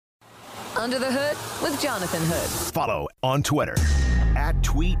Under the Hood with Jonathan Hood. Follow on Twitter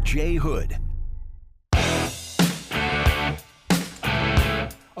 @TweetJHood.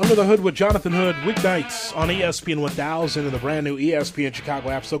 Under the Hood with Jonathan Hood, weeknights on ESPN 1000 and the brand new ESPN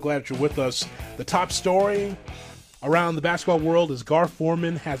Chicago app. So glad that you're with us. The top story around the basketball world is Gar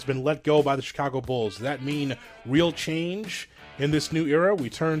Forman has been let go by the Chicago Bulls. Does that mean real change in this new era?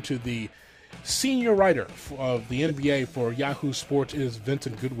 We turn to the senior writer of the NBA for Yahoo Sports. It is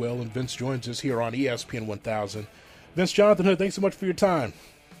Vincent Goodwill, and Vince joins us here on ESPN 1000. Vince, Jonathan Hood, thanks so much for your time.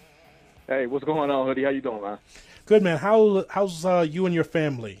 Hey, what's going on, Hoodie? How you doing, man? Good, man. How's you and your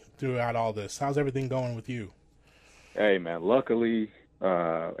family throughout all this? How's everything going with you? Hey, man. Luckily,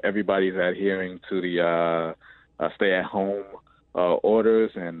 everybody's adhering to the stay-at-home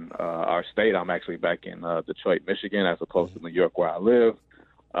orders, and our state. I'm actually back in Detroit, Michigan, as opposed to New York, where I live.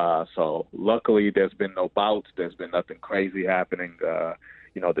 So luckily, there's been no bouts. There's been nothing crazy happening.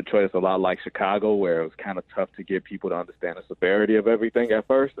 Detroit is a lot like Chicago, where it was kind of tough to get people to understand the severity of everything at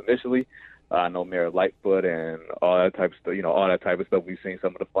first, initially. I know Mayor Lightfoot and all that type of stuff, all that type of stuff. We've seen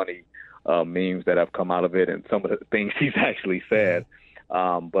some of the funny memes that have come out of it and some of the things he's actually said.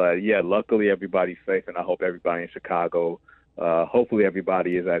 But, yeah, luckily everybody's safe, and I hope everybody in Chicago, hopefully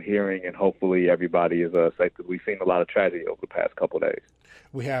everybody is adhering, and hopefully everybody is safe, because we've seen a lot of tragedy over the past couple of days.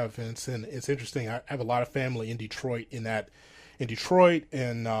 We have, Vince, and it's interesting. I have a lot of family in Detroit, in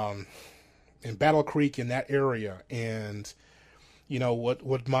Battle Creek, in that area, and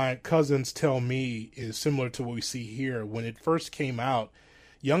what my cousins tell me is similar to what we see here. When it first came out,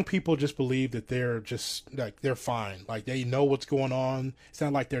 young people just believe that they're fine. Like, they know what's going on. It's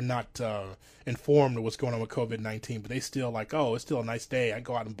not like they're not informed of what's going on with COVID-19, but they still like, oh, it's still a nice day. I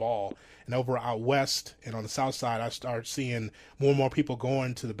go out and ball. And over out west and on the south side, I start seeing more and more people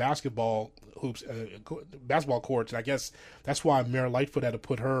going to the basketball courts. And I guess that's why Mayor Lightfoot had to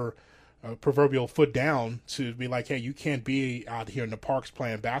put her proverbial foot down to be like, hey, you can't be out here in the parks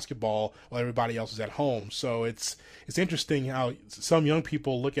playing basketball while everybody else is at home. So it's interesting how some young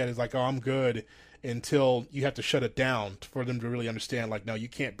people look at it as like, oh, I'm good, until you have to shut it down for them to really understand, like, no, you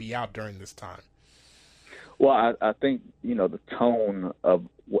can't be out during this time. Well, I think, the tone of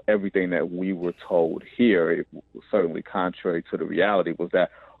everything that we were told here, it was certainly contrary to the reality, was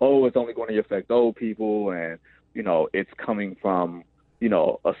that, oh, it's only going to affect old people, and, it's coming from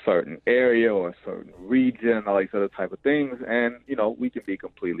a certain area or a certain region, all these other type of things. And, we can be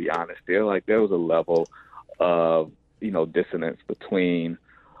completely honest there. Like, there was a level of, dissonance between,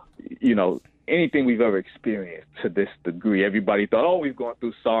 anything we've ever experienced to this degree. Everybody thought, oh, we've gone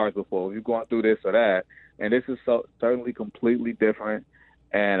through SARS before, we've gone through this or that. And this is certainly completely different.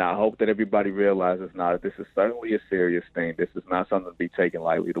 And I hope that everybody realizes now that this is certainly a serious thing. This is not something to be taken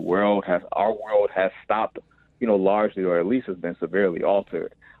lightly. Our world has stopped, largely, or at least has been severely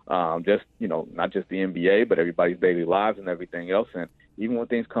altered. Not just the NBA, but everybody's daily lives and everything else. And even when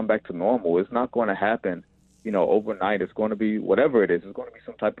things come back to normal, it's not going to happen, overnight. It's going to be whatever it is. It's going to be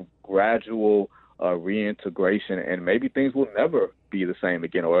some type of gradual reintegration, and maybe things will never be the same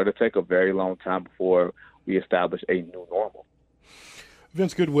again, or it'll take a very long time before we establish a new normal.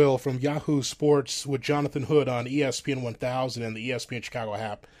 Vince Goodwill from Yahoo Sports with Jonathan Hood on ESPN 1000 and the ESPN Chicago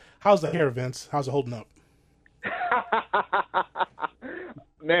app. How's the hair, Vince? How's it holding up?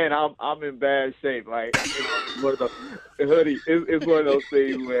 Man, I'm in bad shape. Like, Hoodie, it's one of those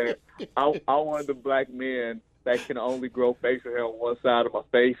things where I'm one of the black men that can only grow facial hair on one side of my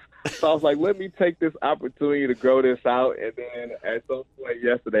face. So I was like, let me take this opportunity to grow this out. And then at some point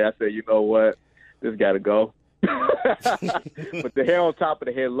yesterday, I said, you know what, this got to go. But the hair on top of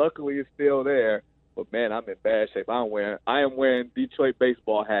the head, luckily, is still there. But man, I'm in bad shape. I am wearing Detroit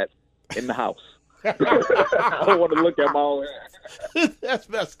baseball hats in the house. I don't want to look at my own hair. That's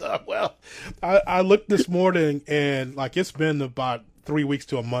messed up. Well, I looked this morning, and like, it's been about 3 weeks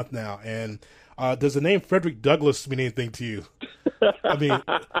to a month now. And does the name Frederick Douglass mean anything to you? I mean,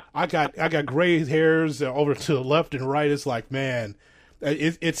 I got gray hairs over to the left and right. It's like, man,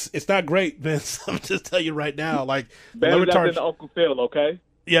 it's not great, Vince. I'm just telling you right now. Like, better than Uncle Phil, okay?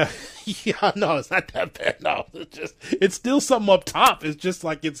 Yeah, no, it's not that bad. No, it's still something up top. It's just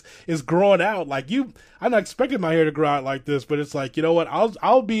like it's growing out. Like, I'm not expecting my hair to grow out like this, but it's like, you know what?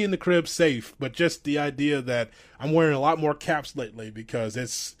 I'll be in the crib safe. But just the idea that I'm wearing a lot more caps lately because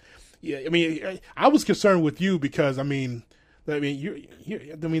it's, yeah. I mean, I was concerned with you because you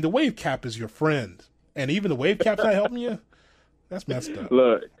the wave cap is your friend, and even the wave cap's not helping you. That's messed up.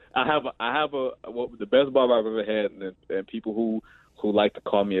 Look, I have the best barber I've ever had, and people who like to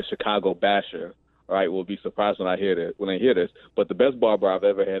call me a Chicago basher, all right, will be surprised when I hear this. But the best barber I've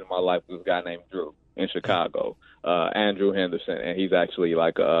ever had in my life was a guy named Drew. in Chicago, Andrew Henderson, and he's actually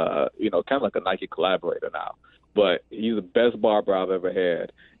like kind of like a Nike collaborator now. But he's the best barber I've ever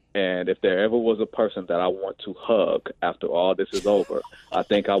had. And if there ever was a person that I want to hug after all this is over, I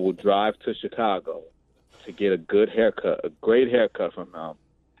think I will drive to Chicago to get a good haircut, a great haircut from him.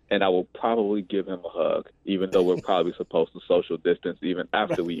 And I will probably give him a hug, even though we're probably supposed to social distance even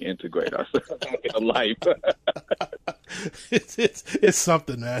after we integrate ourselves back into life. It's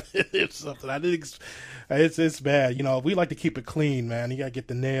something, man. It's something. It's bad. You know, we like to keep it clean, man. You gotta get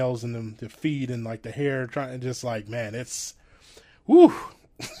the nails and the feet and like the hair. Trying just like, man, it's, whew,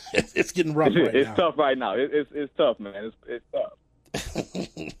 it's getting rough right now. It's tough right now. It's tough, man. It's tough.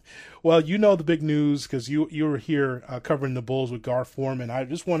 Well, you know the big news because you were here covering the Bulls with Gar Forman. I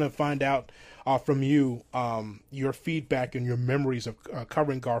just want to find out from you your feedback and your memories of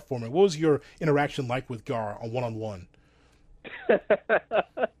covering Gar Forman. What was your interaction like with Gar on one-on-one?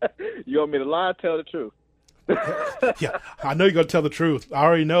 You want me to lie or tell the truth? Yeah, I know you're going to tell the truth. I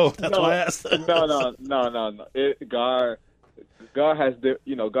already know. That's why I asked. No. Gar has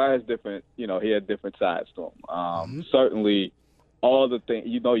different, he had different sides to him. Certainly, all the things,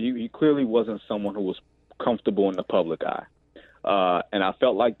 he clearly wasn't someone who was comfortable in the public eye. And I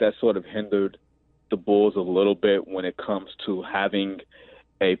felt like that sort of hindered the Bulls a little bit when it comes to having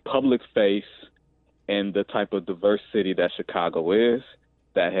a public face in the type of diverse city that Chicago is,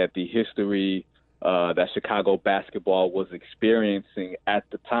 that had the history that Chicago basketball was experiencing at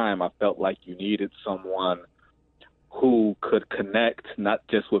the time. I felt like you needed someone who could connect not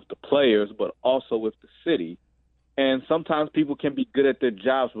just with the players, but also with the city. And sometimes people can be good at their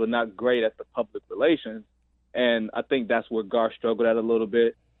jobs, but not great at the public relations. And I think that's where Gar struggled at a little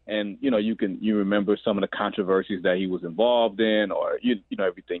bit. And, you remember some of the controversies that he was involved in, or,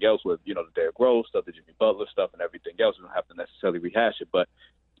 everything else with, the Derrick Rose stuff, the Jimmy Butler stuff, and everything else. We don't have to necessarily rehash it. But,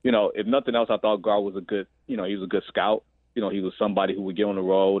 if nothing else, I thought Gar was he was a good scout. He was somebody who would get on the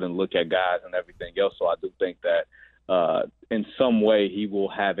road and look at guys and everything else. So I do think that in some way he will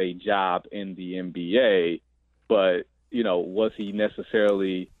have a job in the NBA. But, was he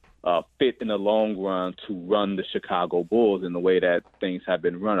necessarily fit in the long run to run the Chicago Bulls in the way that things have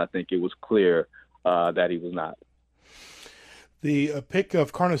been run? I think it was clear that he was not. The pick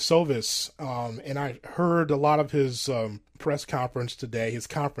of Karnisovas, and I heard a lot of his press conference today, his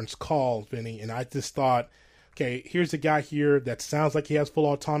conference call, Vinny, and I just thought, okay, here's a guy here that sounds like he has full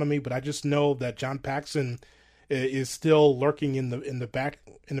autonomy, but I just know that John Paxson is still lurking in the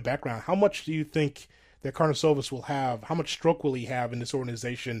background. How much do you think that Karnisovas will have? How much stroke will he have in this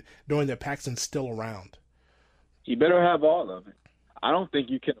organization, knowing that Paxson's still around? He better have all of it. I don't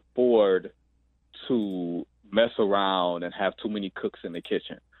think you can afford to mess around and have too many cooks in the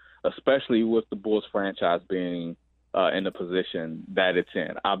kitchen, especially with the Bulls franchise being in the position that it's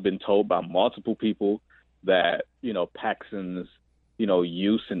in. I've been told by multiple people that, Paxson's,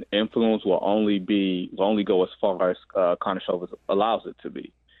 use and influence will only go as far as Karnisovas allows it to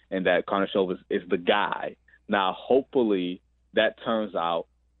be, and that Karnisovas is the guy. Now, hopefully that turns out,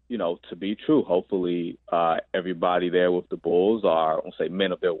 to be true. Hopefully everybody there with the Bulls are, I won't say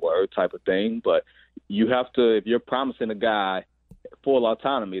men of their word type of thing, but you have to, if you're promising a guy full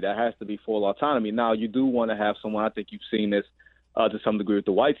autonomy, that has to be full autonomy. Now, you do want to have someone, I think you've seen this to some degree with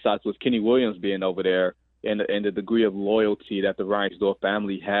the White Sox, with Kenny Williams being over there, and the degree of loyalty that the Reinsdorf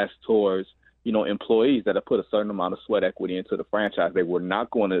family has towards, employees that have put a certain amount of sweat equity into the franchise. They were not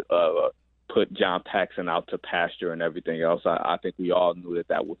going to put John Paxson out to pasture and everything else. I think we all knew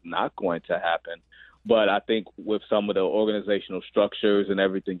that was not going to happen. But I think with some of the organizational structures and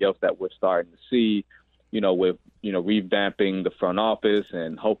everything else that we're starting to see, with, revamping the front office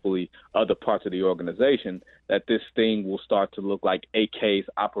and hopefully other parts of the organization, that this thing will start to look like AK's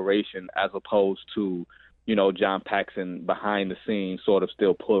operation as opposed to, John Paxson behind the scenes sort of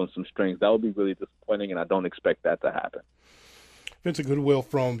still pulling some strings. That would be really disappointing, and I don't expect that to happen. Vincent Goodwill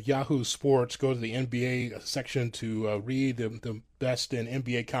from Yahoo Sports. Go to the NBA section to read the best in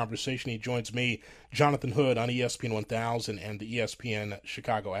NBA conversation. He joins me, Jonathan Hood, on ESPN 1000 and the ESPN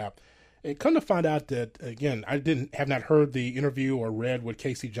Chicago app. And come to find out that, again, I have not heard the interview or read what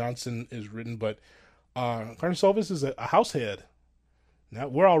Casey Johnson has written, but Karnisovas is a house head. Now,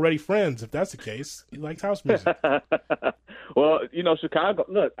 we're already friends, if that's the case. He likes house music. Well, Chicago,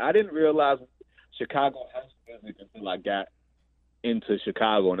 look, I didn't realize Chicago house music until I got into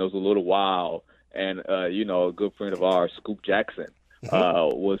Chicago, and it was a little while. And, a good friend of ours, Scoop Jackson,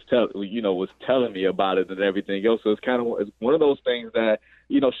 was telling me about it and everything else. So it's one of those things that,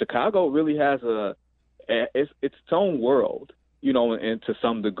 Chicago really has its own world, and to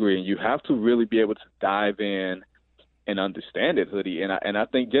some degree, and you have to really be able to dive in and understand it, Hoodie. And I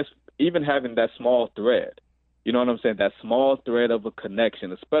think just even having that small thread. You know what I'm saying? That small thread of a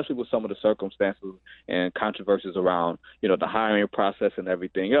connection, especially with some of the circumstances and controversies around, the hiring process and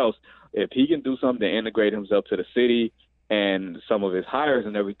everything else. If he can do something to integrate himself to the city and some of his hires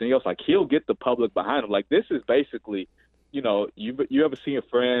and everything else, like, he'll get the public behind him. Like, this is basically, you ever see a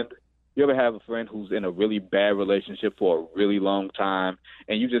friend, you ever have a friend who's in a really bad relationship for a really long time,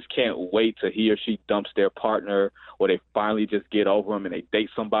 and you just can't wait till he or she dumps their partner, or they finally just get over him and they date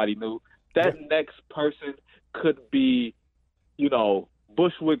somebody new? That next person could be,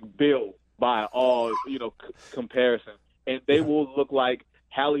 Bushwick Bill by all, comparison. And they will look like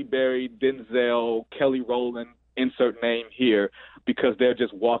Halle Berry, Denzel, Kelly Rowland, insert name here, because they're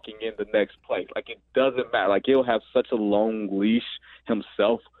just walking in the next place. Like, it doesn't matter. Like, he'll have such a long leash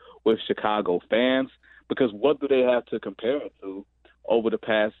himself with Chicago fans, because what do they have to compare it to over the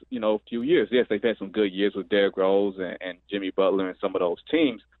past, few years? Yes, they've had some good years with Derrick Rose and Jimmy Butler and some of those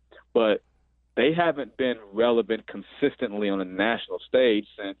teams, but they haven't been relevant consistently on a national stage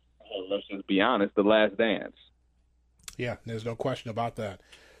since, let's just be honest, The Last Dance. Yeah, there's no question about that.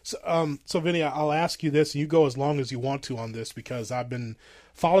 So Vinny, I'll ask you this, and you go as long as you want to on this, because I've been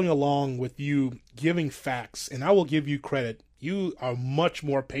following along with you giving facts, and I will give you credit. You are much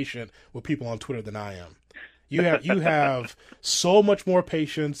more patient with people on Twitter than I am. You have so much more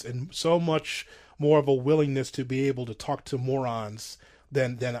patience and so much more of a willingness to be able to talk to morons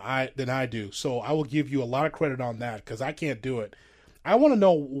than I do. So I will give you a lot of credit on that, because I can't do it. I want to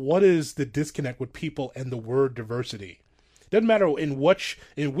know, what is the disconnect with people and the word diversity? Doesn't matter in which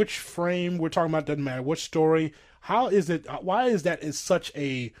frame we're talking about. Doesn't matter which story. How is it? Why is that is such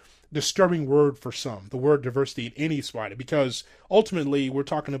a disturbing word for some? The word diversity in any spot, because ultimately we're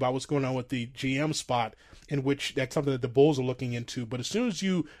talking about what's going on with the GM spot, in which that's something that the Bulls are looking into. But as soon as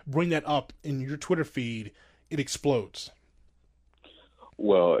you bring that up in your Twitter feed, it explodes.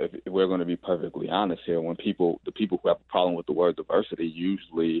 Well, if we're going to be perfectly honest here, the people who have a problem with the word diversity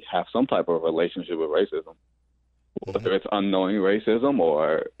usually have some type of relationship with racism, whether it's unknowing racism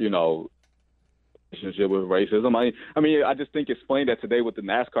or, relationship with racism. I mean, I just think it's funny that today with the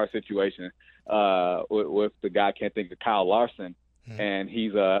NASCAR situation, with the guy, I can't think of, Kyle Larson, and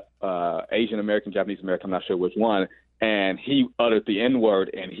he's Asian American, Japanese American, I'm not sure which one, and he uttered the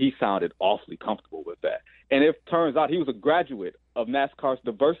N-word, and he sounded awfully comfortable with that. And it turns out he was a graduate of NASCAR's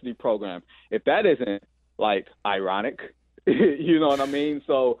diversity program. If that isn't, like, ironic, you know what I mean?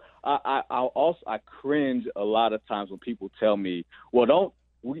 So I cringe a lot of times when people tell me, well,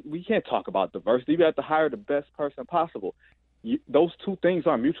 we can't talk about diversity. You have to hire the best person possible. Those two things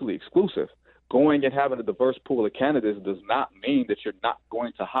are mutually exclusive. Going and having a diverse pool of candidates does not mean that you're not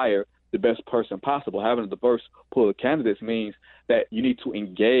going to hire the best person possible. Having a diverse pool of candidates means that you need to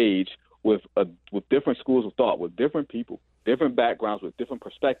engage with different schools of thought, with different people, different backgrounds, with different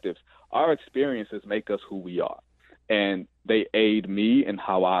perspectives. Our experiences make us who we are, and they aid me in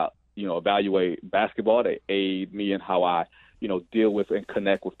how I, evaluate basketball. They aid me in how I, deal with and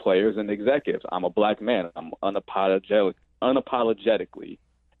connect with players and executives. I'm a black man. I'm unapologetically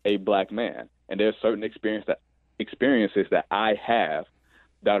a black man, and there's certain experiences that I have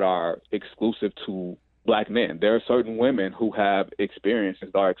that are exclusive to black men. There are certain women who have experiences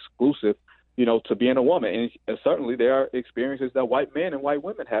that are exclusive, to being a woman. And certainly there are experiences that white men and white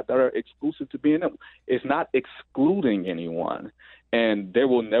women have that are exclusive to being them. It's not excluding anyone. And there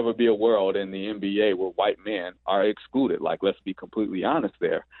will never be a world in the NBA where white men are excluded. Like, let's be completely honest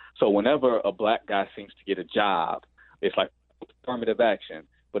there. So whenever a black guy seems to get a job, it's like affirmative action.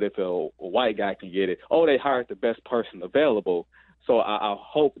 But if a white guy can get it, they hired the best person available. So I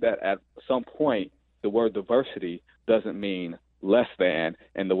hope that at some point the word diversity doesn't mean less than,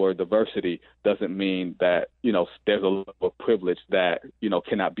 and the word diversity doesn't mean that, there's a level of privilege that,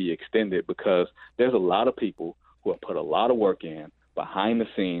 cannot be extended, because there's a lot of people who have put a lot of work in behind the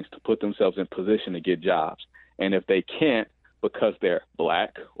scenes to put themselves in position to get jobs. And if they can't, because they're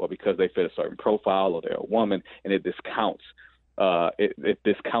black or because they fit a certain profile or they're a woman, and it discounts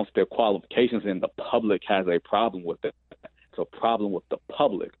their qualifications, and the public has a problem with it. It's a problem with the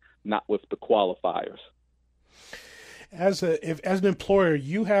public, not with the qualifiers. As an employer,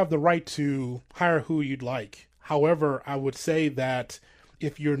 you have the right to hire who you'd like. However, I would say that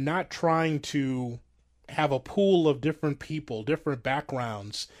if you're not trying to have a pool of different people, different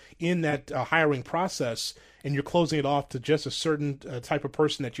backgrounds in that hiring process, and you're closing it off to just a certain type of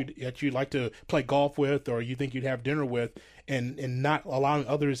person that you'd like to play golf with, or you think you'd have dinner with, and not allowing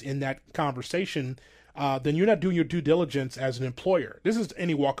others in that conversation, then you're not doing your due diligence as an employer. This is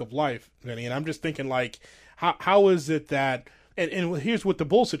any walk of life, Vinny, and I'm just thinking, like, how is it that, and here's with the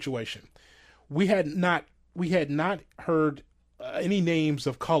Bull situation, we had not heard any names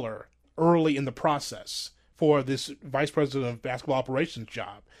of color early in the process for this vice president of basketball operations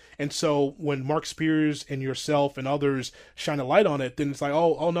job. And so when Mark Spears and yourself and others shine a light on it, then it's like,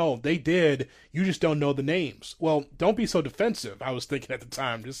 oh no, they did. You just don't know the names. Well, don't be so defensive. I was thinking at the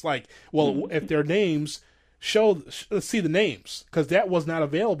time, just like, well, if their names, let's see the names, because that was not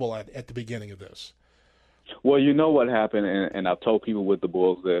available at the beginning of this. Well, you know what happened, and I've told people with the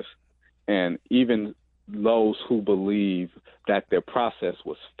Bulls this, and even those who believe that their process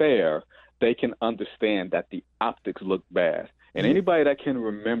was fair, they can understand that the optics look bad. And anybody that can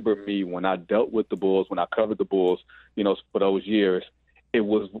remember me when I dealt with the Bulls, when I covered the Bulls, for those years, it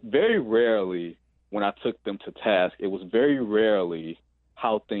was very rarely when I took them to task, it was very rarely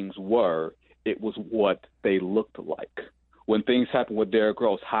how things were. It was what they looked like. When things happened with Derrick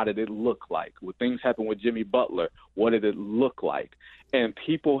Rose, how did it look like? When things happened with Jimmy Butler, what did it look like? And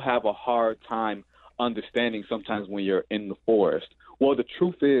people have a hard time understanding sometimes when you're in the forest. Well, the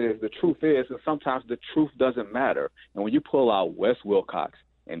truth is, and sometimes the truth doesn't matter. And when you pull out Wes Wilcox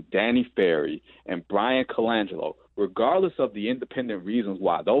and Danny Ferry and Brian Colangelo, regardless of the independent reasons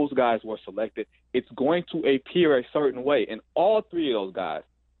why those guys were selected, it's going to appear a certain way. And all three of those guys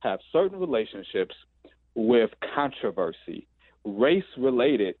have certain relationships with controversy,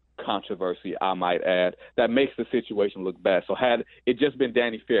 race-related controversy, I might add, that makes the situation look bad. So had it just been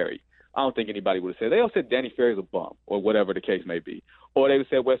Danny Ferry, I don't think anybody would have said. They all said Danny Ferry's a bum, or whatever the case may be. Or they would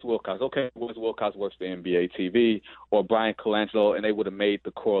say Wes Wilcox. Okay, Wes Wilcox works for NBA TV, or Brian Colangelo, and they would have made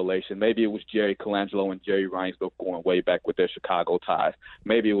the correlation. Maybe it was Jerry Colangelo and Jerry Reinsdorf going way back with their Chicago ties.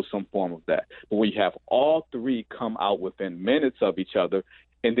 Maybe it was some form of that. But when you have all three come out within minutes of each other,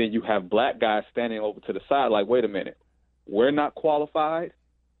 and then you have black guys standing over to the side like, wait a minute, we're not qualified?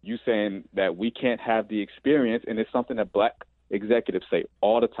 You saying that we can't have the experience, and it's something that black executives say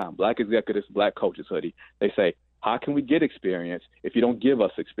all the time, black executives, black coaches, Hoodie. They say, how can we get experience if you don't give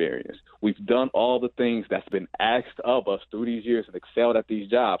us experience? We've done all the things that's been asked of us through these years and excelled at these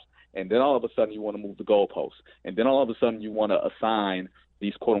jobs, and then all of a sudden you want to move the goalposts, and then all of a sudden you want to assign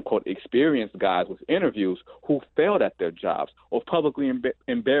these quote-unquote experienced guys with interviews who failed at their jobs or publicly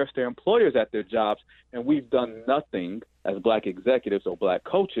embarrassed their employers at their jobs, and we've done nothing as black executives or black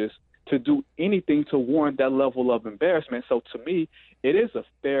coaches to do anything to warrant that level of embarrassment. So to me, it is a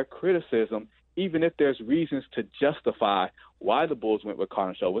fair criticism, even if there's reasons to justify why the Bulls went with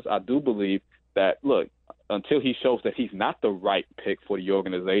Karnisovas. I do believe that, look, until he shows that he's not the right pick for the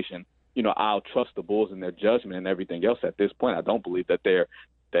organization, I'll trust the Bulls in their judgment and everything else at this point. I don't believe that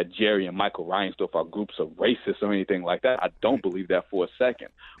Jerry and Michael Reinsdorf are groups of racists or anything like that. I don't believe that for a second.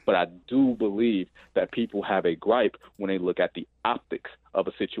 But I do believe that people have a gripe when they look at the optics of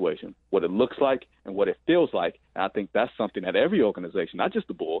a situation, what it looks like and what it feels like. And I think that's something that every organization, not just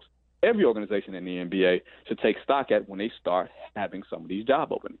the Bulls, every organization in the NBA should take stock at when they start having some of these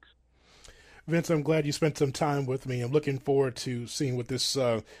job openings. Vince, I'm glad you spent some time with me. I'm looking forward to seeing what this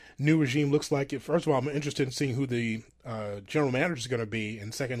new regime looks like. First of all, I'm interested in seeing who the general manager is going to be,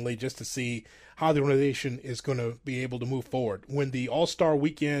 and secondly, just to see how the organization is going to be able to move forward. When the All-Star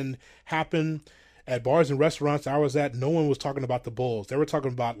Weekend happened at bars and restaurants I was at, no one was talking about the Bulls. They were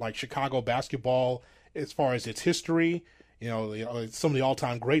talking about like Chicago basketball as far as its history. Some of the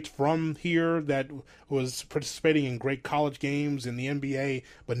all-time greats from here that was participating in great college games in the NBA,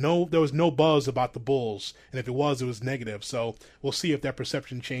 but there was no buzz about the Bulls, and if it was negative. So we'll see if that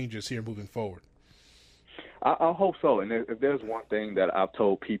perception changes here moving forward. I hope so. And if there's one thing that I've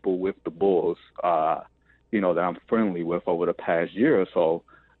told people with the Bulls, that I'm friendly with over the past year or so,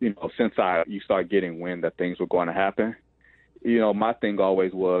 since you start getting wind that things were going to happen, my thing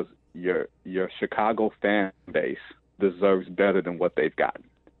always was your Chicago fan base deserves better than what they've gotten.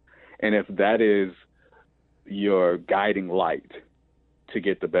 And if that is your guiding light to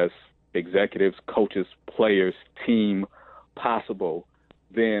get the best executives, coaches, players, team possible,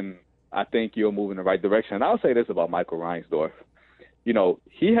 then I think you'll move in the right direction. And I'll say this about Michael Reinsdorf.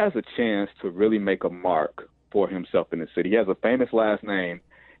 He has a chance to really make a mark for himself in the city. He has a famous last name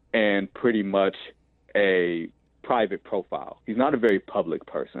and pretty much a private profile. He's not a very public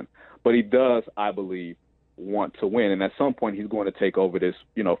person, but he does, I believe, want to win. And at some point, he's going to take over this,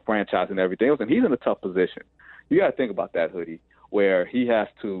 franchise and everything else. And he's in a tough position. You got to think about that, Hoodie, where he has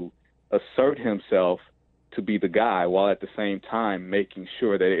to assert himself to be the guy while at the same time making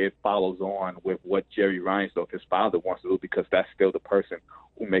sure that it follows on with what Jerry Reinsdorf, his father, wants to do, because that's still the person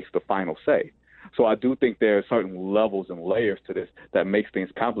who makes the final say. So I do think there are certain levels and layers to this that makes things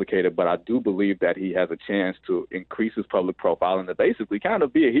complicated, but I do believe that he has a chance to increase his public profile and to basically kind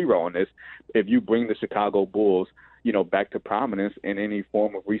of be a hero in this if you bring the Chicago Bulls, back to prominence in any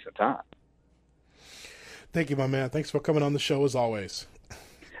form of recent time. Thank you, my man. Thanks for coming on the show as always.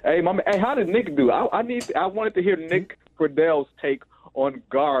 Hey, hey, how did Nick do? I wanted to hear Nick Friedell's take on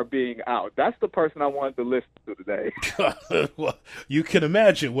Gar being out. That's the person I wanted to listen to today. Well, you can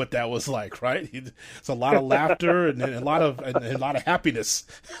imagine what that was like, right? It's a lot of laughter and a lot of happiness.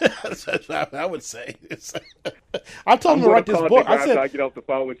 I would say. I told him to write this book. I said, I get off the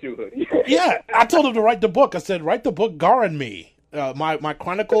phone with you, Hoodie. Yeah, I told him to write the book. I said, write the book Gar and Me. My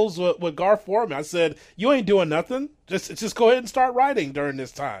chronicles with Gar Forman. I said, you ain't doing nothing. Just go ahead and start writing during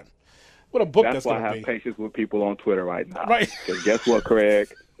this time. What a book that's going to be. That's why I have patience with people on Twitter right now. Right. Because guess what,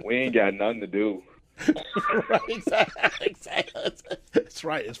 Craig? We ain't got nothing to do. Right, exactly. That's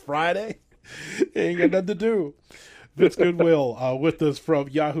right. It's Friday. Ain't got nothing to do. Vince Goodwill with us from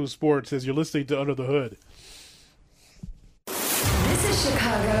Yahoo Sports as you're listening to Under the Hood. This is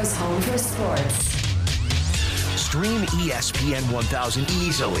Chicago's home for sports. Stream ESPN 1000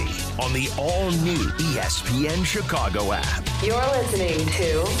 easily on the all-new ESPN Chicago app. You're listening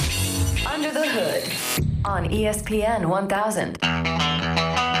to Under the Hood on ESPN 1000.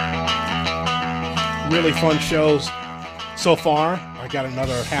 Really fun shows so far. I got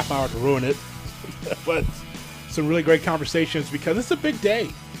another half hour to ruin it. But some really great conversations because it's a big day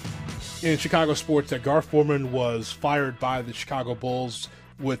in Chicago sports that Gar Forman was fired by the Chicago Bulls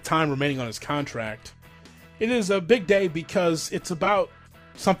with time remaining on his contract. It is a big day because it's about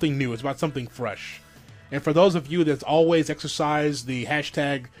something new. It's about something fresh. And for those of you that's always exercised the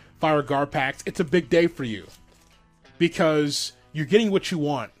hashtag FireGarPax, it's a big day for you because you're getting what you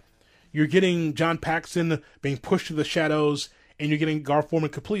want. You're getting John Paxson being pushed to the shadows, and you're getting Gar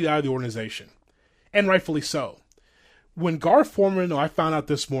Forman completely out of the organization. And rightfully so. When Gar Forman, I found out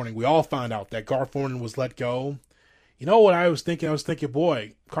this morning, we all found out that Gar Forman was let go. You know what I was thinking? I was thinking,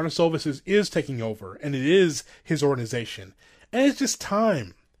 boy, Karnisovas is taking over, and it is his organization. And it's just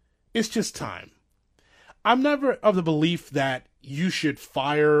time. It's just time. I'm never of the belief that you should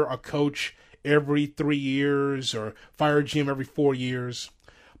fire a coach every 3 years or fire a GM every 4 years.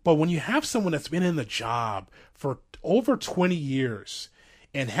 But when you have someone that's been in the job for over 20 years,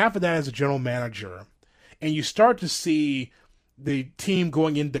 and half of that as a general manager, and you start to see the team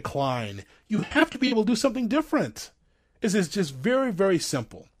going in decline, you have to be able to do something different. This is just very, very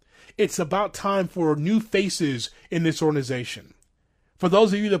simple. It's about time for new faces in this organization. For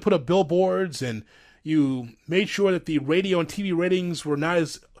those of you that put up billboards and you made sure that the radio and TV ratings were not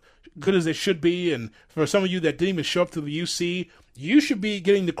as good as they should be, and for some of you that didn't even show up to the UC, you should be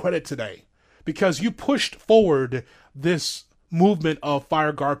getting the credit today because you pushed forward this movement of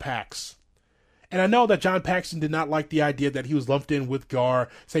Fire GarPax. And I know that John Paxson did not like the idea that he was lumped in with Gar,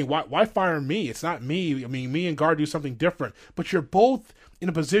 saying, why fire me? It's not me. I mean, me and Gar do something different. But you're both in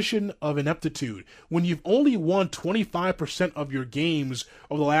a position of ineptitude. When you've only won 25% of your games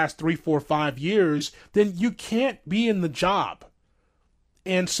over the last 3, 4, 5 years, then you can't be in the job.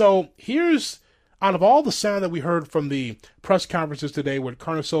 And so here's, out of all the sound that we heard from the press conferences today with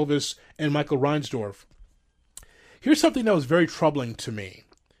Karnisovas and Michael Reinsdorf, here's something that was very troubling to me.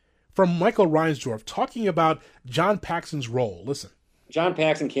 From Michael Reinsdorf, talking about John Paxson's role. Listen. John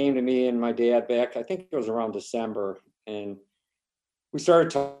Paxson came to me and my dad back, I think it was around December, and we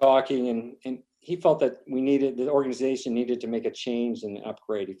started talking, and he felt that the organization needed to make a change and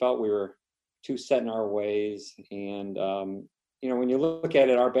upgrade. He felt we were too set in our ways. And, when you look at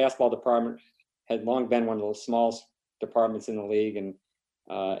it, our basketball department had long been one of the smallest departments in the league, and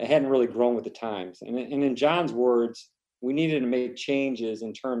it hadn't really grown with the times. And in John's words, we needed to make changes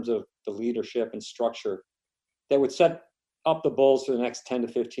in terms of the leadership and structure that would set up the Bulls for the next 10 to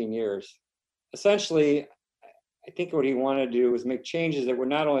 15 years. Essentially, I think what he wanted to do was make changes that would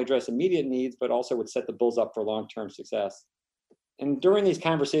not only address immediate needs, but also would set the Bulls up for long-term success. And during these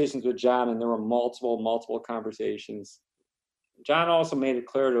conversations with John, and there were multiple conversations, John also made it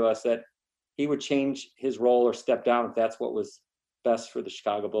clear to us that he would change his role or step down if that's what was best for the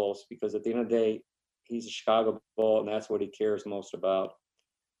Chicago Bulls, because at the end of the day, he's a Chicago Bull, and that's what he cares most about.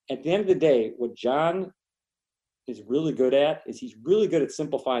 At the end of the day, what John is really good at is he's really good at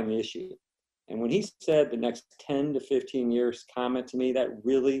simplifying the issue. And when he said the next 10 to 15 years comment to me, that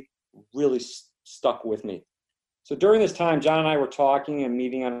really, really stuck with me. So during this time, John and I were talking and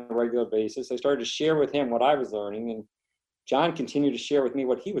meeting on a regular basis. I started to share with him what I was learning, and John continued to share with me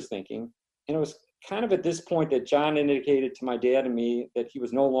what he was thinking. And it was kind of at this point that John indicated to my dad and me that he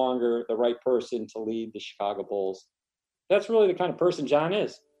was no longer the right person to lead the Chicago Bulls. That's really the kind of person John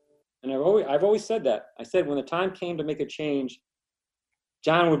is. And I've always said that. I said when the time came to make a change,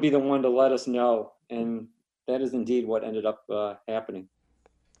 John would be the one to let us know. And that is indeed what ended up happening.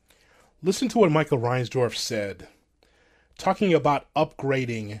 Listen to what Michael Reinsdorf said, talking about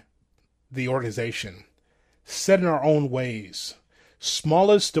upgrading the organization, set in our own ways,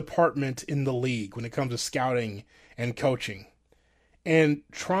 smallest department in the league when it comes to scouting and coaching, and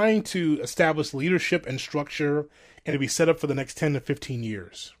trying to establish leadership and structure and to be set up for the next 10 to 15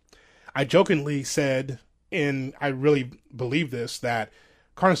 years. I jokingly said, and I really believe this, that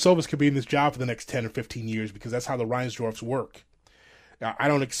Karnisovas could be in this job for the next 10 or 15 years because that's how the Reinsdorfs work. Now, I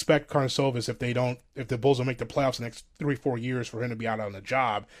don't expect Karnisovas, if the Bulls don't make the playoffs the next 3-4 years, for him to be out on the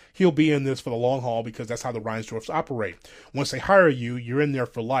job. He'll be in this for the long haul because that's how the Reinsdorfs operate. Once they hire you, you're in there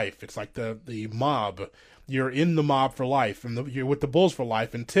for life. It's like the mob. You're in the mob for life, and you're with the Bulls for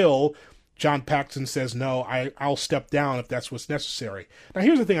life until John Paxson says, no, I'll step down if that's what's necessary. Now,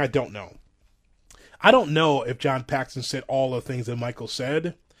 here's the thing I don't know. I don't know if John Paxson said all the things that Michael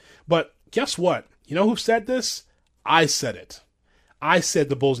said, but guess what? You know who said this? I said it. I said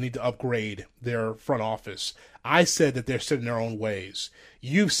the Bulls need to upgrade their front office. I said that they're set in their own ways.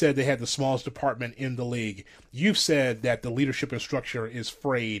 You've said they had the smallest department in the league. You've said that the leadership and structure is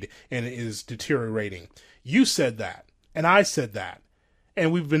frayed and is deteriorating. You said that, and I said that.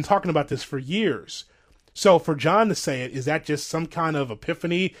 And we've been talking about this for years. So for John to say it, is that just some kind of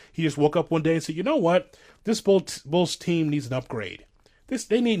epiphany? He just woke up one day and said, you know what? This Bulls team needs an upgrade.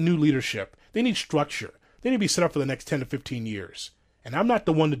 They need new leadership. They need structure. They need to be set up for the next 10 to 15 years. And I'm not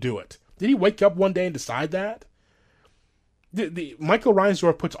the one to do it. Did he wake up one day and decide that? Michael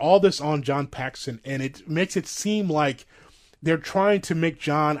Reinsdorf puts all this on John Paxson, and it makes it seem like they're trying to make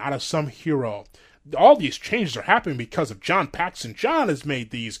John out of some hero. All these changes are happening because of John Paxson. John has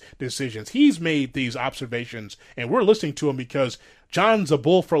made these decisions. He's made these observations, and we're listening to him because John's a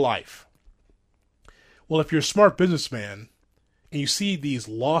Bull for life. Well, if you're a smart businessman and you see these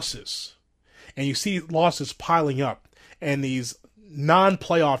losses, and you see losses piling up, and these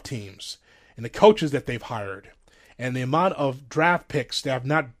non-playoff teams, and the coaches that they've hired, and the amount of draft picks that have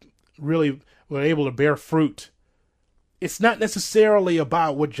not really been able to bear fruit, it's not necessarily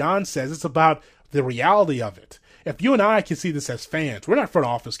about what John says. It's about the reality of it. If you and I can see this as fans, we're not front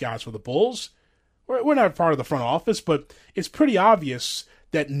office guys for the Bulls. We're not part of the front office, but it's pretty obvious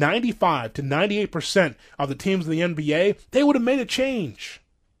that 95 to 98% of the teams in the NBA, they would have made a change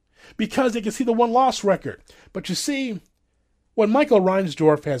because they can see the one-loss record. But you see, what Michael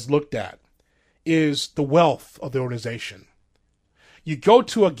Reinsdorf has looked at is the wealth of the organization. You go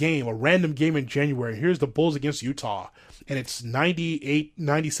to a game, a random game in January, here's the Bulls against Utah, and it's 98,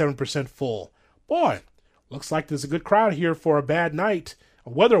 97% full. Boy, looks like there's a good crowd here for a bad night,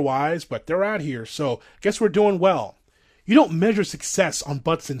 weather-wise, but they're out here, so guess we're doing well. You don't measure success on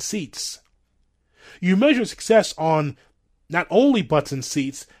butts and seats. You measure success on not only butts and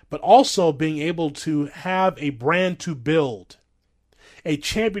seats, but also being able to have a brand to build, a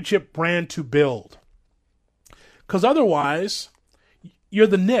championship brand to build. Because otherwise, you're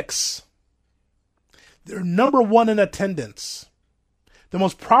the Knicks. They're number one in attendance, the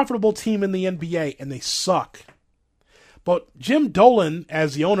most profitable team in the NBA, and they suck. But Jim Dolan,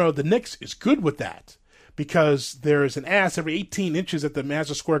 as the owner of the Knicks, is good with that because there's an ass every 18 inches at the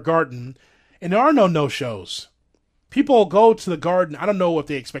Madison Square Garden, and there are no no-shows. People go to the Garden. I don't know if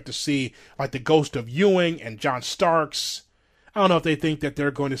they expect to see like the ghost of Ewing and John Starks. I don't know if they think that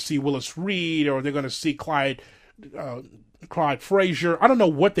they're going to see Willis Reed or they're going to see Clyde Frazier. I don't know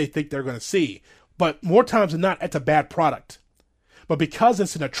what they think they're going to see. But more times than not, it's a bad product. But because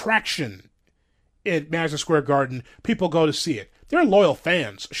it's an attraction at Madison Square Garden, people go to see it. They're loyal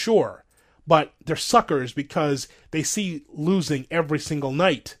fans, sure. But they're suckers because they see losing every single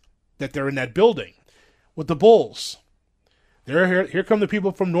night that they're in that building. With the Bulls, here come the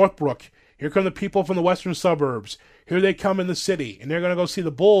people from Northbrook. Here come the people from the western suburbs. Here they come in the city, and they're going to go see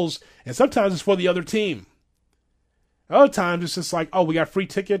the Bulls, and sometimes it's for the other team. Other times it's just like, oh, we got free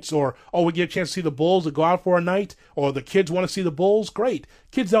tickets, or, oh, we get a chance to see the Bulls and go out for a night, or the kids want to see the Bulls. Great.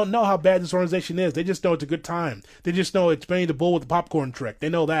 Kids don't know how bad this organization is. They just know it's a good time. They just know it's Benny the Bull with the popcorn trick. They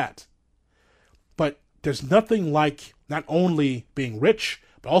know that. But there's nothing like not only being rich,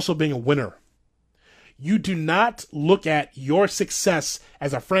 but also being a winner. You do not look at your success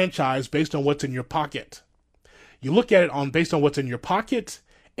as a franchise based on what's in your pocket. You look at it based on what's in your pocket,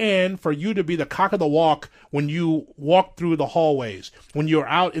 and for you to be the cock of the walk when you walk through the hallways, when you're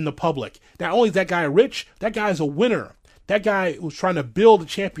out in the public. Not only is that guy rich, that guy is a winner. That guy was trying to build a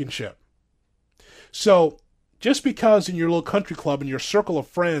championship. So just because in your little country club, in your circle of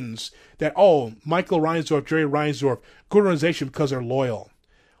friends, that, oh, Michael Reinsdorf, Jerry Reinsdorf, good organization because they're loyal.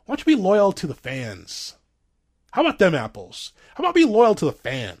 Why don't you be loyal to the fans? How about them apples? How about be loyal to the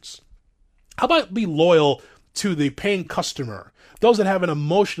fans? How about be loyal to the paying customer? Those that have an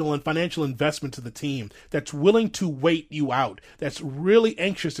emotional and financial investment to the team, that's willing to wait you out, that's really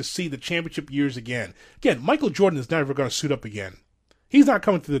anxious to see the championship years again. Again, Michael Jordan is never going to suit up again. He's not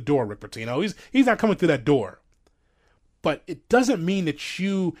coming through the door, Rick Pitino. He's not coming through that door. But it doesn't mean that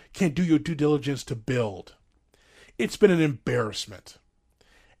you can't do your due diligence to build. It's been an embarrassment.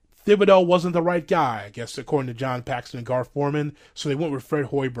 Thibodeau wasn't the right guy, I guess, according to John Paxson and Gar Forman, so they went with Fred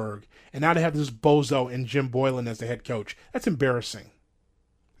Hoiberg. And now they have this bozo and Jim Boylan as the head coach. That's embarrassing.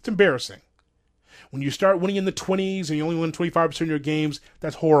 It's embarrassing. When you start winning in the 20s and you only win 25% of your games,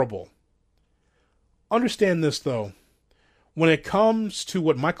 that's horrible. Understand this, though. When it comes to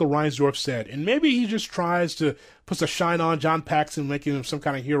what Michael Reinsdorf said, and maybe he just tries to put a shine on John Paxson, making him some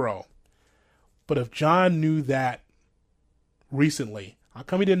kind of hero. But if John knew that recently, how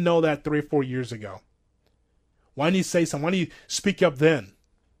come he didn't know that 3 or 4 years ago? Why didn't he say something? Why didn't he speak up then?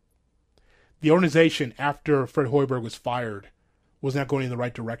 The organization, after Fred Hoiberg was fired, was not going in the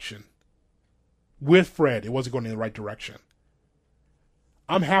right direction. With Fred, it wasn't going in the right direction.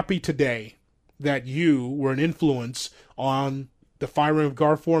 I'm happy today that you were an influence on the firing of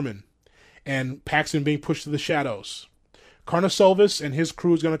Gar Forman and Paxson being pushed to the shadows. Karnisovas and his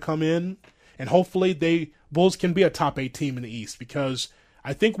crew is going to come in, and hopefully Bulls can be a top 8 team in the East, because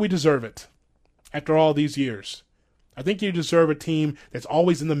I think we deserve it after all these years. I think you deserve a team that's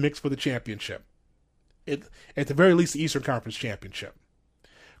always in the mix for the championship. At the very least, the Eastern Conference Championship.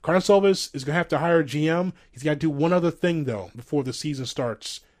 Karnisovas is going to have to hire a GM. He's got to do one other thing, though, before the season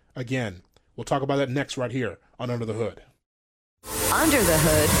starts again. We'll talk about that next right here on Under the Hood. Under the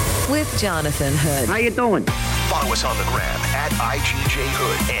Hood with Jonathan Hood. How you doing? Follow us on the gram at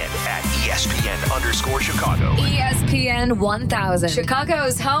IGJHood and at ESPN_Chicago. ESPN 1000,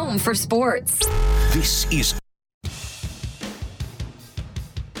 Chicago's home for sports. This is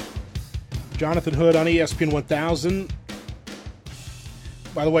Jonathan Hood on ESPN 1000.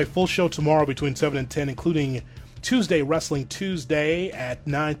 By the way, full show tomorrow between 7 and 10, including Tuesday, Wrestling Tuesday at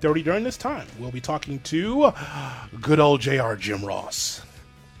 9:30. During this time, we'll be talking to good old JR Jim Ross.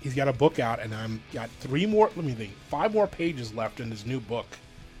 He's got a book out, and I've got 5 more pages left in his new book.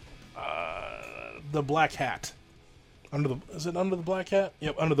 The Black Hat. Is it Under the Black Hat?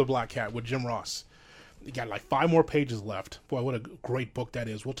 Yep, Under the Black Hat with Jim Ross. You got like 5 more pages left. Boy, what a great book that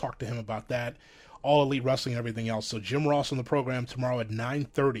is. We'll talk to him about that. All Elite Wrestling and everything else. So Jim Ross on the program tomorrow at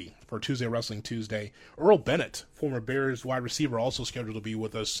 9:30 for Tuesday Wrestling Tuesday. Earl Bennett, former Bears wide receiver, also scheduled to be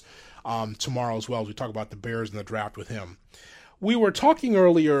with us tomorrow as well as we talk about the Bears and the draft with him. We were talking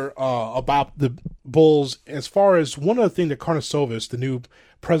earlier about the Bulls as far as one other thing that Karnisovas, the new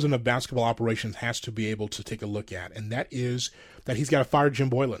president of basketball operations, has to be able to take a look at, and that is that he's got to fire Jim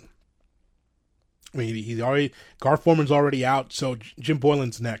Boylan. I mean, Gar Forman's already out, so Jim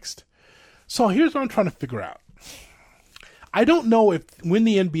Boylan's next. So here's what I'm trying to figure out. I don't know when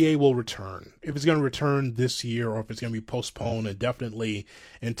the NBA will return, if it's going to return this year or if it's going to be postponed indefinitely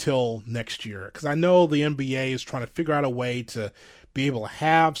until next year. Because I know the NBA is trying to figure out a way to be able to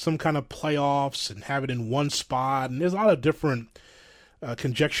have some kind of playoffs and have it in one spot. And there's a lot of different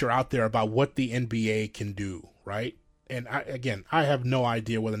conjecture out there about what the NBA can do, right? And I have no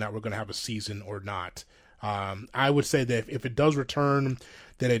idea whether or not we're going to have a season or not. I would say that if it does return,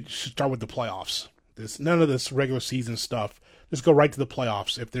 that it should start with the playoffs. None of this regular season stuff. Just go right to the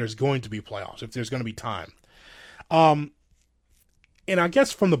playoffs if there's going to be playoffs, if there's going to be time. And I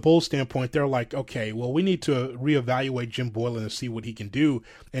guess from the Bulls standpoint, they're like, okay, well, we need to reevaluate Jim Boylan and see what he can do.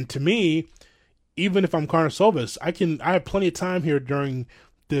 And to me, even if I'm Karnisovas, I have plenty of time here during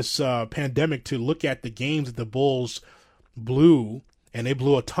this pandemic to look at the games that the Bulls blew, and they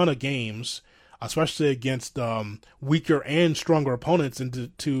blew a ton of games, especially against weaker and stronger opponents,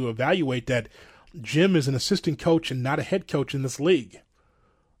 and to evaluate that Jim is an assistant coach and not a head coach in this league.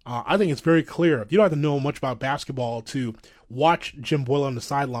 I think it's very clear. You don't have to know much about basketball to watch Jim Boylan on the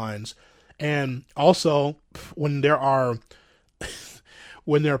sidelines. And also, when there are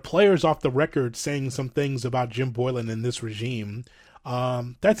players off the record saying some things about Jim Boylan in this regime,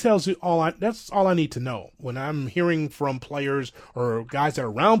 that tells you that's all I need to know. When I'm hearing from players or guys that are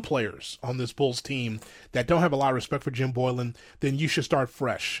around players on this Bulls team that don't have a lot of respect for Jim Boylan, then you should start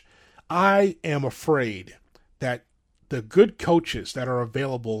fresh. I am afraid that the good coaches that are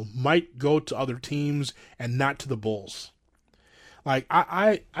available might go to other teams and not to the Bulls. Like,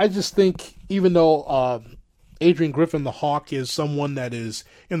 I just think, even though Adrian Griffin, the Hawk, is someone that is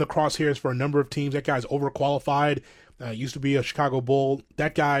in the crosshairs for a number of teams, that guy's overqualified, used to be a Chicago Bull.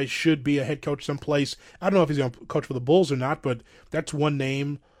 That guy should be a head coach someplace. I don't know if he's going to coach for the Bulls or not, but that's one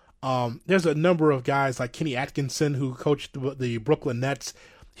name. There's a number of guys like Kenny Atkinson, who coached the Brooklyn Nets.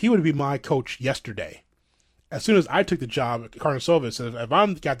 He would be my coach yesterday. As soon as I took the job, Karnisovas said, if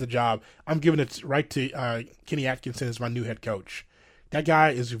I'm got the job, I'm giving it right to Kenny Atkinson as my new head coach. That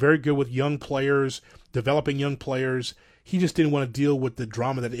guy is very good with young players, developing young players. he just didn't want to deal with the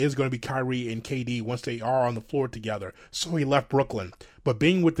drama that is going to be Kyrie and KD once they are on the floor together. So he left Brooklyn. But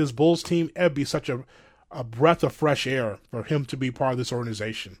being with this Bulls team, it'd be such a breath of fresh air for him to be part of this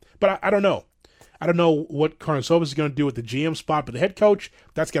organization. But I don't know. I don't know what Karnisovas is going to do with the GM spot, but the head coach,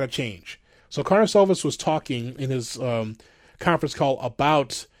 that's got to change. So Karnisovas was talking in his conference call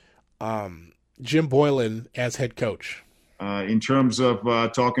about Jim Boylen as head coach. In terms of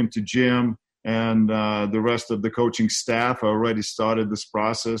talking to Jim and the rest of the coaching staff, I already started this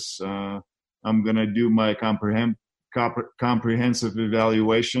process. I'm going to do my comprehensive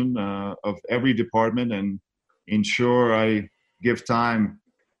evaluation of every department and ensure I give time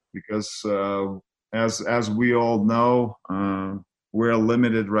because as we all know, we're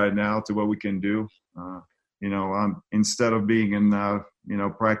limited right now to what we can do. Instead of being in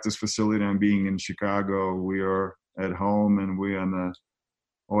practice facility and being in Chicago, we are at home and we're on the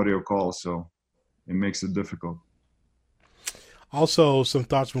audio call, so it makes it difficult. Also, some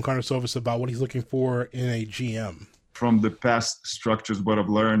thoughts from Karnisovas about what he's looking for in a GM. From the past structures, what I've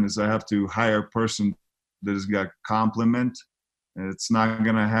learned is I have to hire a person that has got complement. It's not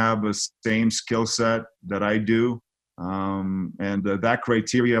going to have the same skill set that I do. That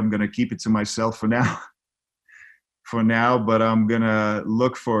criteria, I'm going to keep it to myself for now. But I'm going to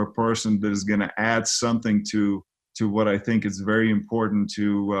look for a person that is going to add something to what I think is very important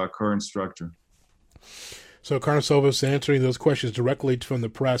to current structure. So Karnisovas answering those questions directly from the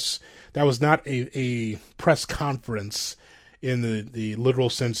press. That was not a press conference in the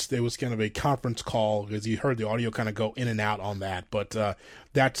literal sense. It was kind of a conference call because you heard the audio kind of go in and out on that. But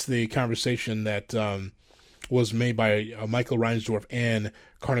that's the conversation that was made by Michael Reinsdorf and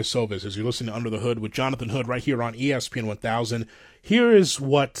Karnisovas as you're listening to Under the Hood with Jonathan Hood right here on ESPN 1000. Here is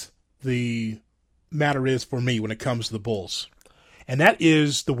what the matter is for me when it comes to the Bulls, and that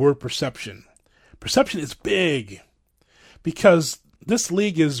is the word perception. Perception is big because this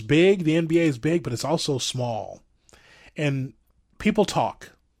league is big, the NBA is big, but it's also small. And people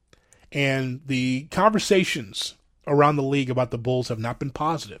talk. And the conversations around the league about the Bulls have not been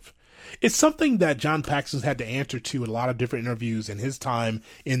positive. It's something that John Paxson's had to answer to in a lot of different interviews in his time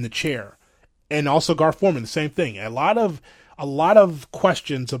in the chair. And also Gar Forman, the same thing. A lot of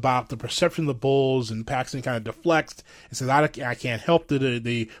questions about the perception of the Bulls, and Paxson kind of deflects and says, I can't help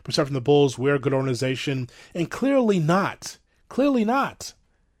the perception of the Bulls. We're a good organization. And clearly not. Clearly not.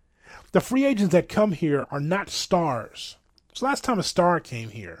 The free agents that come here are not stars. So last time a star came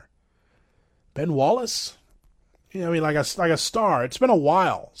here, Ben Wallace? Like a star. It's been a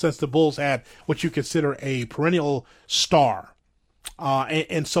while since the Bulls had what you consider a perennial star.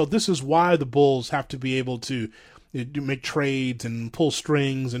 And so this is why the Bulls have to be able to make trades and pull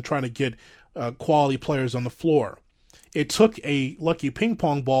strings and try to get quality players on the floor. It took a lucky ping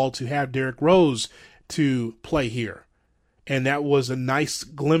pong ball to have Derrick Rose to play here. And that was a nice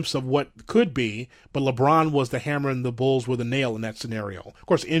glimpse of what could be, but LeBron was the hammer and the Bulls were the nail in that scenario. Of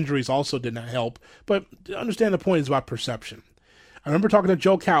course, injuries also did not help, but understand the point is about perception. I remember talking to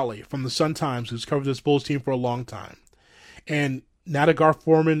Joe Cowley from the Sun-Times, who's covered this Bulls team for a long time. And now that Gar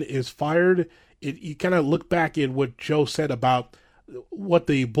Forman is fired, you kind of look back at what Joe said about what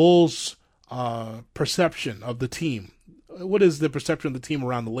the Bulls' perception of the team. What is the perception of the team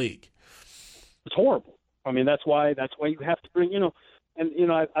around the league? It's horrible. I mean, that's why you have to bring,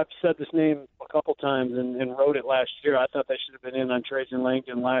 I've said this name a couple times and wrote it last year. I thought they should have been in on Trajan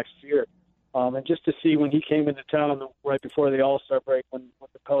Langdon last year. And just to see when he came into town right before the All-Star break, when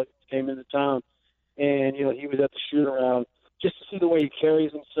the Pelicans came into town, and, he was at the shoot-around, just to see the way he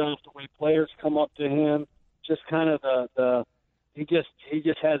carries himself, the way players come up to him, just kind of he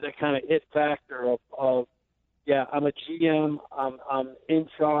just has that kind of it factor of I'm a GM, I'm in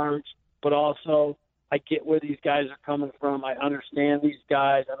charge, but also I get where these guys are coming from. I understand these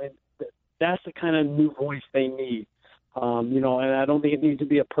guys. I mean, that's the kind of new voice they need. And I don't think it needs to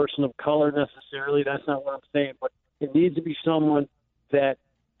be a person of color necessarily. That's not what I'm saying. But it needs to be someone that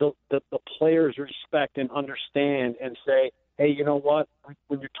the players respect and understand and say, hey, you know what?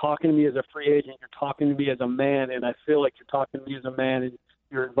 When you're talking to me as a free agent, you're talking to me as a man, and I feel like you're talking to me as a man, and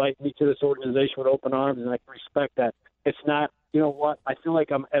you're inviting me to this organization with open arms, and I can respect that. It's not, you know what? I feel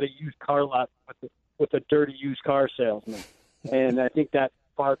like I'm at a used car lot with a dirty used car salesman. And I think that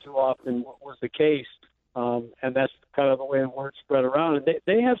far too often was the case. And that's kind of the way the word spread around. And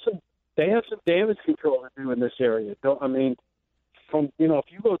they have some damage control to do in this area. If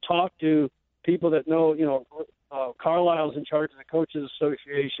you go talk to people that know, Carlisle's in charge of the Coaches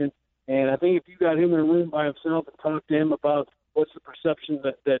Association. And I think if you got him in a room by himself and talk to him about what's the perception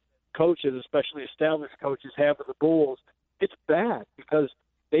that coaches, especially established coaches, have of the Bulls, it's bad because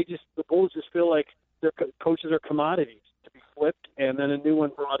the Bulls just feel like their coaches are commodities. flipped and then a new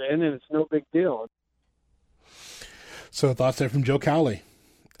one brought in, and it's no big deal. So thoughts there from Joe Cowley.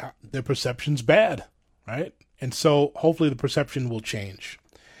 The perception's bad, right? And so hopefully the perception will change.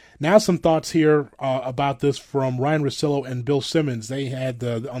 Now some thoughts here about this from Ryan Russillo and Bill Simmons. They had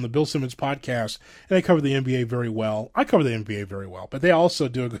on the Bill Simmons podcast, and they cover the NBA very well. I cover the NBA very well, but they also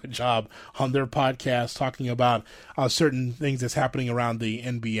do a good job on their podcast talking about certain things that's happening around the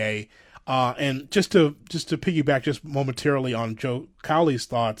NBA. And just to piggyback just momentarily on Joe Cowley's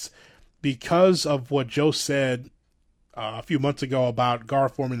thoughts, because of what Joe said a few months ago about Gar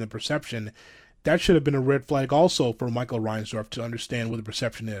forming the perception, that should have been a red flag also for Michael Reinsdorf to understand what the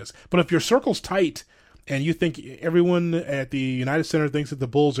perception is. But if your circle's tight and you think everyone at the United Center thinks that the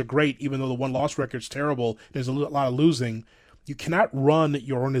Bulls are great, even though the one-loss record's terrible, there's a lot of losing, you cannot run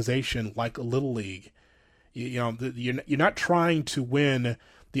your organization like a little league. You're not trying to win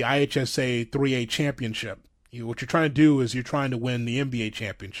the IHSA 3A championship. What you're trying to do is you're trying to win the NBA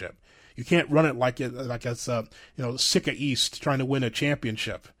championship. You can't run it like it's Sika East trying to win a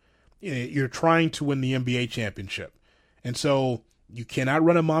championship. You're trying to win the NBA championship. And so you cannot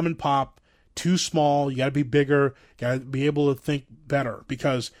run a mom and pop too small. You got to be bigger, got to be able to think better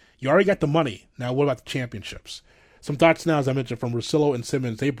because you already got the money. Now, what about the championships? Some thoughts now, as I mentioned, from Russillo and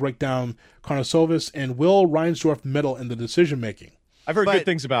Simmons. They break down Karnisovas and will Reinsdorf meddle in the decision-making. I've heard good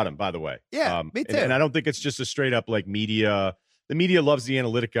things about him, by the way. Yeah, me too. And I don't think it's just a straight-up like media. The media loves the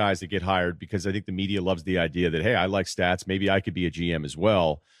analytic guys that get hired because I think the media loves the idea that, hey, I like stats. Maybe I could be a GM as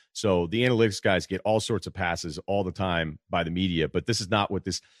well. So the analytics guys get all sorts of passes all the time by the media, but this is not what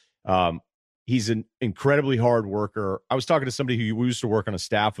this he's an incredibly hard worker. I was talking to somebody who used to work on a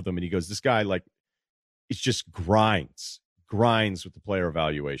staff with him, and he goes, this guy, like, it's just grinds with the player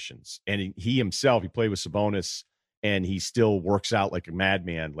evaluations. And he himself, he played with Sabonis, and he still works out like a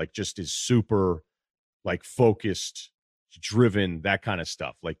madman, like just is super, like, focused, driven, that kind of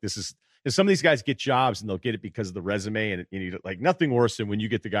stuff. Like, this is, and some of these guys get jobs and they'll get it because of the resume, and you know, like nothing worse than when you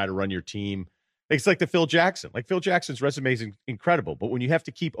get the guy to run your team. It's like the Phil Jackson. Like Phil Jackson's resume is incredible, but when you have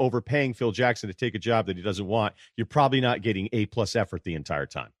to keep overpaying Phil Jackson to take a job that he doesn't want, you're probably not getting A+ effort the entire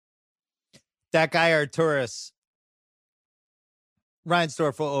time. That guy Arturas,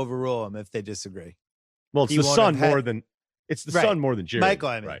 Reinsdorf will overrule him if they disagree. Well, it's the son more than Jerry. Michael,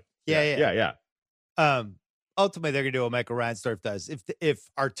 I mean. Right. Yeah. Ultimately, they're going to do what Michael Reinsdorf does. If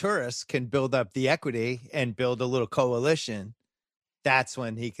Arturas can build up the equity and build a little coalition, that's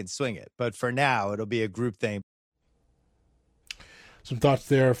when he can swing it. But for now, it'll be a group thing. Some thoughts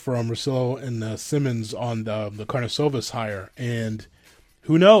there from Russillo and Simmons on the Karnisovas hire. And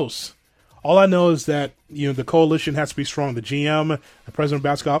who knows? All I know is that the coalition has to be strong. The GM, the president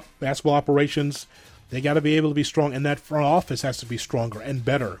of basketball operations, they got to be able to be strong. And that front office has to be stronger and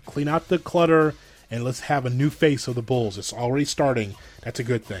better. Clean out the clutter. And let's have a new face of the Bulls. It's already starting. That's a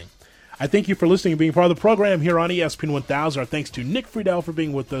good thing. I thank you for listening and being part of the program here on ESPN 1000. Our thanks to Nick Friedel for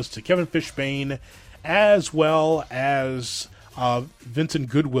being with us, to Kevin Fishbane, as well as Vincent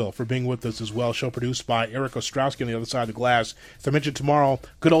Goodwill for being with us as well. Show produced by Eric Ostrowski on the other side of the glass. As I mentioned, tomorrow,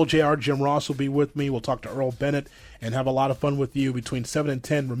 good old JR Jim Ross will be with me. We'll talk to Earl Bennett and have a lot of fun with you between 7 and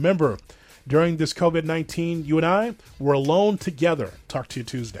 10. Remember, during this COVID-19, you and I, we're alone together. Talk to you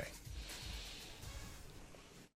Tuesday.